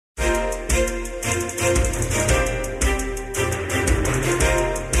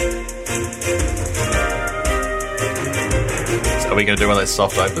we going to do one of those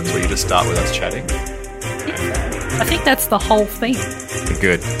soft opens where you just start with us chatting? I think that's the whole thing.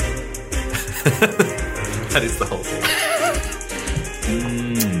 Good. That is the whole thing.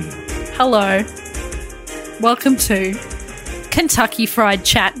 Hello. Welcome to Kentucky Fried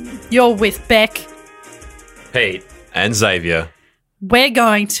Chat. You're with Beck. Pete, And Xavier. We're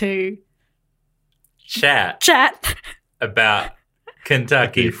going to chat chat about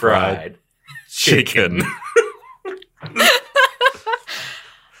Kentucky Fried Chicken.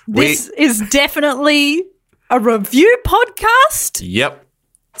 This is definitely a review podcast, Yep.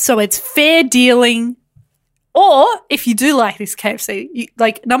 so it's fair dealing. Or if you do like this KFC,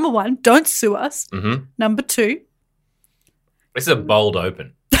 number one, don't sue us. Mm-hmm. Number two, This is a bold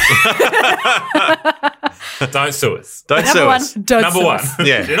open. Don't sue us. Don't number sue one, us. don't Number sue one. us.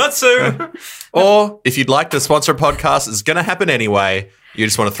 Yeah. Do not sue. Or if you'd like to sponsor a podcast, it's going to happen anyway. You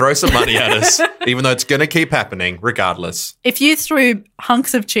just want to throw some money at us, even though it's going to keep happening regardless. If you threw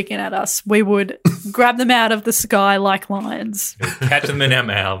hunks of chicken at us, we would grab them out of the sky like lions. Catch them in our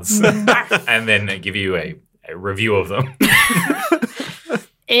mouths and then give you a review of them.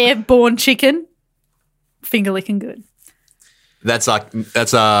 Airborne chicken, finger licking good. That's a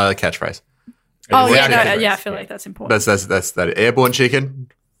catchphrase. Oh, It is yeah, our no, catchphrase. yeah, I feel like that's important. That's that airborne chicken,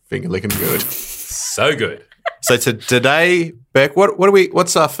 finger licking good. So good. So today, Beck,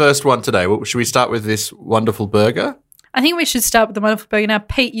 what's our first one today? Should we start with this wonderful burger? I think we should start with the wonderful burger. Now,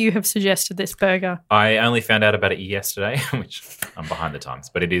 Pete, you have suggested this burger. I only found out about it yesterday, which I'm behind the times,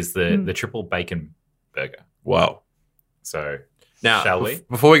 but it is the triple bacon burger. Wow. So Now, shall we?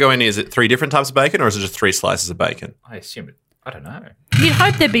 before we go in, is it 3 different types of bacon or is it just 3 slices of bacon? I assume it. I don't know. You'd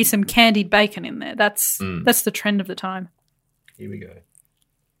hope there'd be some candied bacon in there. That's the trend of the time. Here we go.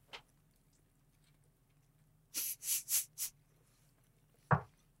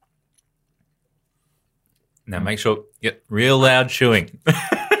 Now make sure get real loud chewing.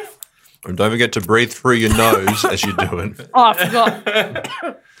 And don't forget to breathe through your nose as you do it. Oh, I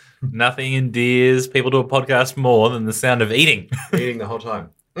forgot. Nothing endears people to a podcast more than the sound of eating. Eating the whole time.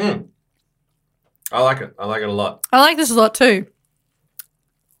 I like it. I like it a lot. I like this a lot too.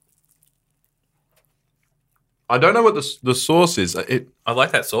 I don't know what the sauce is. I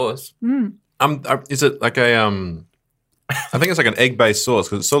like that sauce. Is it like a I think it's like an egg-based sauce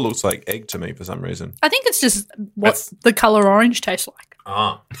because it still looks like egg to me for some reason. I think it's just what the colour orange tastes like.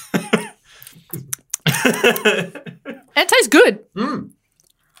 Ah. It tastes good,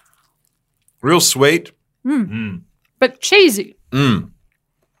 Real sweet. but cheesy. Mm.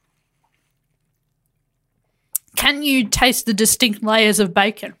 Can you taste the distinct layers of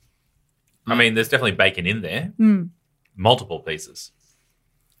bacon? I mean, there's definitely bacon in there. Multiple pieces.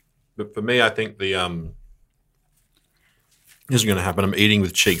 But for me, I think this is going to happen. I'm eating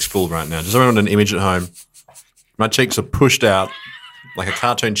with cheeks full right now. Does everyone want an image at home? My cheeks are pushed out like a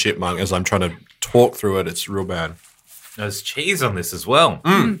cartoon chipmunk as I'm trying to talk through it. It's real bad. There's cheese on this as well.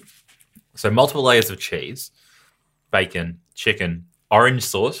 So multiple layers of cheese, bacon, chicken, orange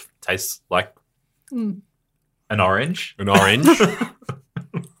sauce. Tastes like an orange. An orange.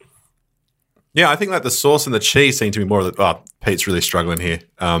 Yeah, I think like the sauce and the cheese seem to be more of the... Oh, Pete's really struggling here.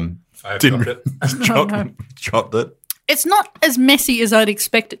 I have Didn't- dropped it. Dropped it. It's not as messy as I'd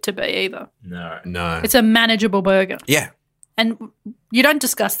expect it to be either. No. No. It's a manageable burger. Yeah. And you don't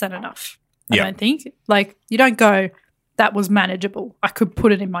discuss that enough, I Yeah. don't think. Like, you don't go, that was manageable. I could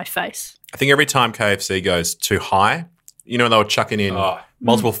put it in my face. I think every time KFC goes too high, you know, they were chucking in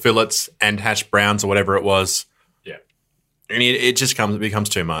multiple fillets and hash browns or whatever it was. Yeah. And it just becomes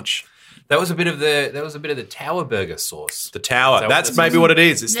too much. That was a bit of the Tower Burger sauce. The tower. Is that what That's this maybe is? what it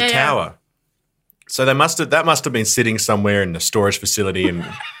is. It's the Yeah. tower. So that must have been sitting somewhere in the storage facility and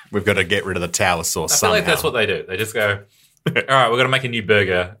we've got to get rid of the tower sauce I feel somehow. like that's what they do. They just go, all right, we're going to make a new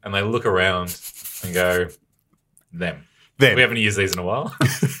burger. And they look around and go, them. Them. We haven't used these in a while.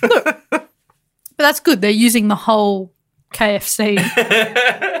 But that's good. They're using the whole KFC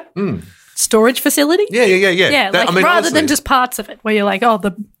storage facility. Yeah. Yeah, That- rather honestly, than just parts of it, where you're like, oh,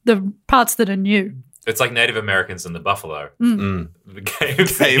 the parts that are new. It's like Native Americans and the buffalo. Mm. The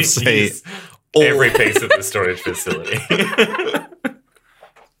KFC KFC. use every piece of the storage facility.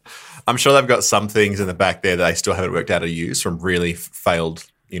 I'm sure they've got some things in the back there that they still haven't worked out how to use from really failed,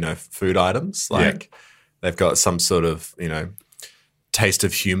 food items. Like they've got some sort of, taste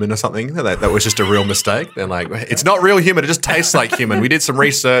of human or something. That was just a real mistake. They're like, it's not real human. It just tastes like human. We did some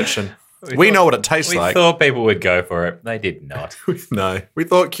research and we know what it tastes We like. thought people would go for it. They did not. No, we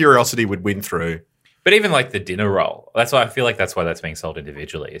thought curiosity would win through. But even like the dinner roll, that's why I feel like that's being sold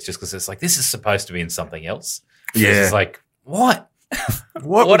individually. It's just because it's like, this is supposed to be in something else. So Yeah. It's just like, what? What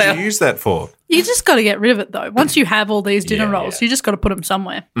What would else? you use that for? You just got to get rid of it though. Once you have all these dinner Yeah, rolls, yeah. you just got to put them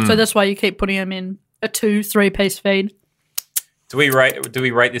somewhere. So that's why you keep putting them in a 2-3 piece feed. Do we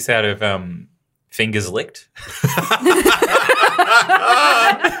rate this out of fingers licked?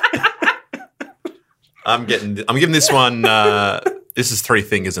 I'm giving this one. This is 3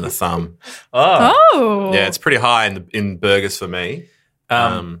 fingers and a thumb. Oh, Oh, Yeah, it's pretty high in burgers for me.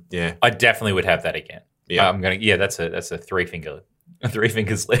 Yeah, I definitely would have that again. Yeah. I'm gonna. Yeah, that's a 3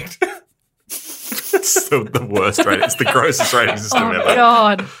 fingers licked. it's the worst rating. It's the grossest rating system Oh ever.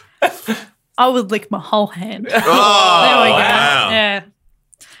 God. I would lick my whole hand. Oh, There we go. wow. Yeah.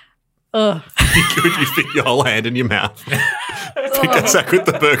 Ugh. Could you fit your whole hand in your mouth? I think that's how good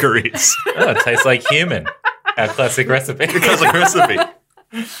the burger is. Oh, it tastes like human. Our classic recipe. Classic recipe.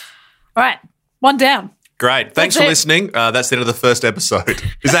 All right. One down. Great. Thanks That's for it. listening. That's the end of the first episode.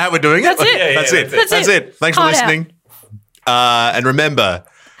 Is that how we're doing it? That's it. Yeah, That's it. that's it. That's it. Thanks for Hard out. listening. And remember,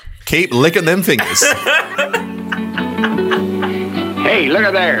 keep licking them fingers. Hey, look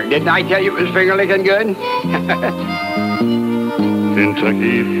at there. Didn't I tell you it was finger licking good?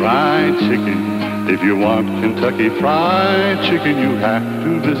 Kentucky Fried Chicken. If you want Kentucky Fried Chicken, you have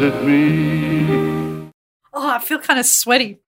to visit me. Oh, I feel kind of sweaty.